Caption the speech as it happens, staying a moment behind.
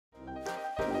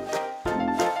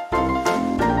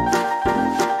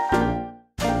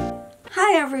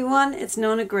everyone, it's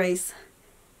NonnaGrace,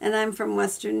 and I'm from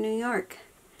Western New York.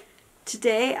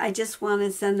 Today I just want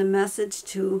to send a message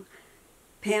to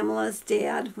Pamela's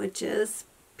dad, which is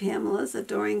Pamela's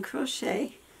Adoring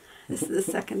Crochet. This is the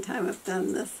second time I've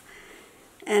done this.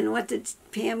 And what did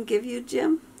Pam give you,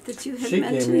 Jim, that you had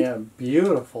mentioned? She gave me a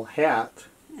beautiful hat.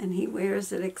 And he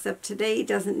wears it, except today he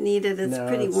doesn't need it. It's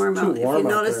pretty warm out. If you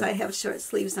notice, I have short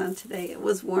sleeves on today. It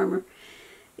was warmer.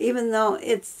 Even though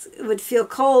it would feel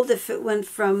cold if it went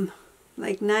from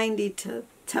like 90 to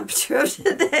temperature of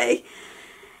today.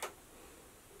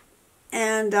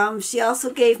 And she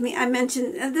also gave me, I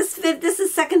mentioned, this is the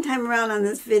second time around on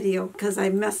this video because I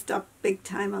messed up big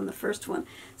time on the first one.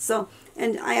 So,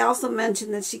 and I also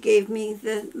mentioned that she gave me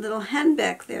the little hen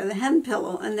back there, the hen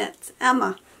pillow, and that's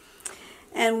Emma.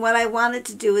 And what I wanted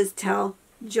to do is tell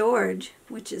George,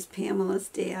 which is Pamela's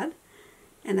dad,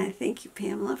 and I thank you,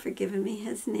 Pamela, for giving me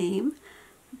his name,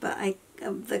 but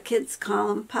the kids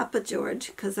call him Papa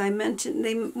George because I mentioned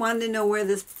they wanted to know where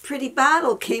this pretty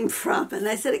bottle came from, and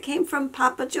I said it came from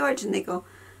Papa George, and they go,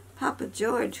 Papa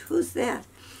George, who's that?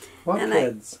 What and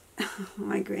kids?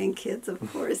 My grandkids, of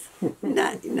course.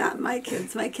 not my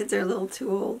kids. My kids are a little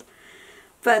too old.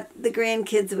 But the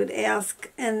grandkids would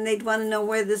ask, and they'd want to know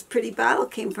where this pretty bottle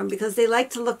came from because they like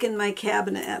to look in my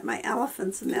cabinet at my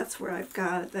elephants, and that's where I've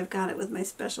got it. I've got it with my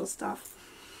special stuff.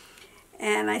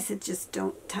 And I said, just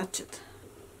don't touch it.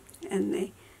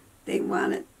 And they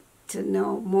wanted to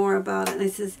know more about it. And I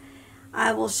says,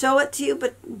 I will show it to you,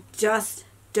 but just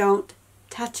don't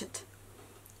touch it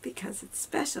because it's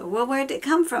special. Well, where did it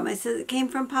come from? I said, it came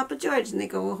from Papa George. And they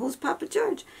go, well, who's Papa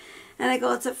George? And I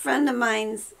go, it's a friend of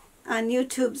mine's on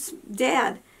YouTube's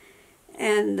dad,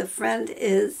 and the friend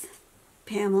is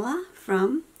Pamela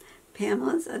from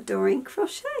Pamela's Adoring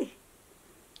Crochet.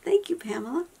 Thank you,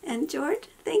 Pamela. And George,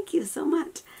 thank you so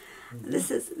much. Mm-hmm.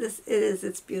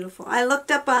 It's beautiful. I looked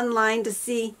up online to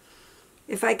see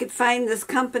if I could find this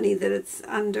company that it's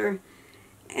under,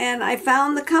 and I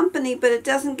found the company, but it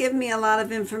doesn't give me a lot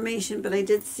of information, but I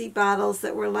did see bottles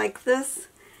that were like this,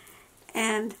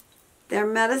 and their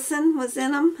medicine was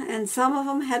in them, and some of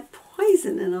them had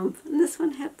poison in them. And this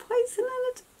one had poison in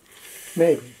it.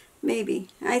 Maybe. Maybe.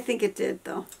 I think it did,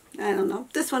 though. I don't know.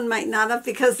 This one might not have,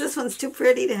 because this one's too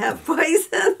pretty to have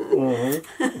poison.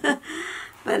 Mm-hmm.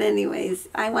 But anyways,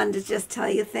 I wanted to just tell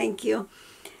you thank you.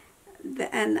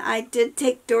 And I did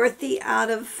take Dorothy out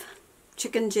of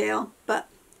chicken jail, but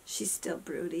she's still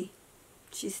broody.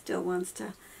 She still wants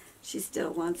to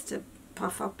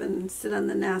puff up and sit on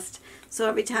the nest. So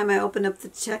every time I open up the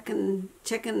chicken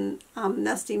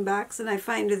nesting box and I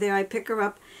find her there, I pick her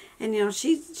up, and you know,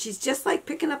 she's just like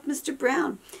picking up Mr.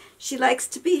 Brown. She likes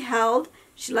to be held.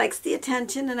 She likes the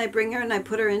attention, and I bring her and I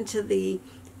put her into the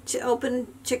open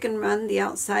chicken run, the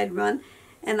outside run,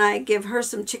 and I give her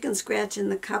some chicken scratch in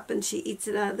the cup, and she eats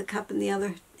it out of the cup, and the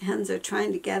other hens are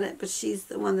trying to get it, but she's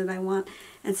the one that I want.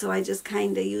 And so I just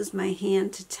kind of use my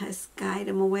hand to just guide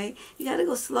them away. You got to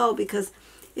go slow, because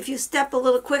if you step a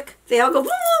little quick, they all go, woo!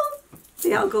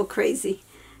 They all go crazy.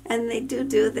 And they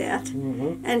do that.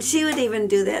 Mm-hmm. And she would even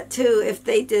do that too if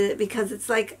they did it, because it's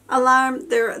like alarm.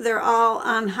 They're all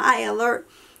on high alert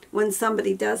when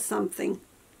somebody does something.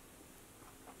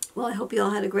 Well, I hope you all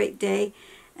had a great day,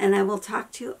 and I will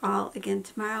talk to you all again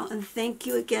tomorrow. And thank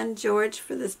you again, George,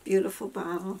 for this beautiful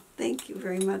bottle. Thank you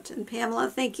very much. And Pamela,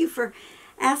 thank you for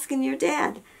asking your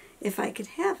dad if I could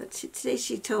have it. Today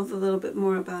she told a little bit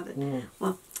more about it. Mm.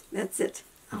 Well, that's it.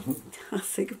 I'll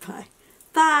say goodbye.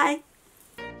 Bye.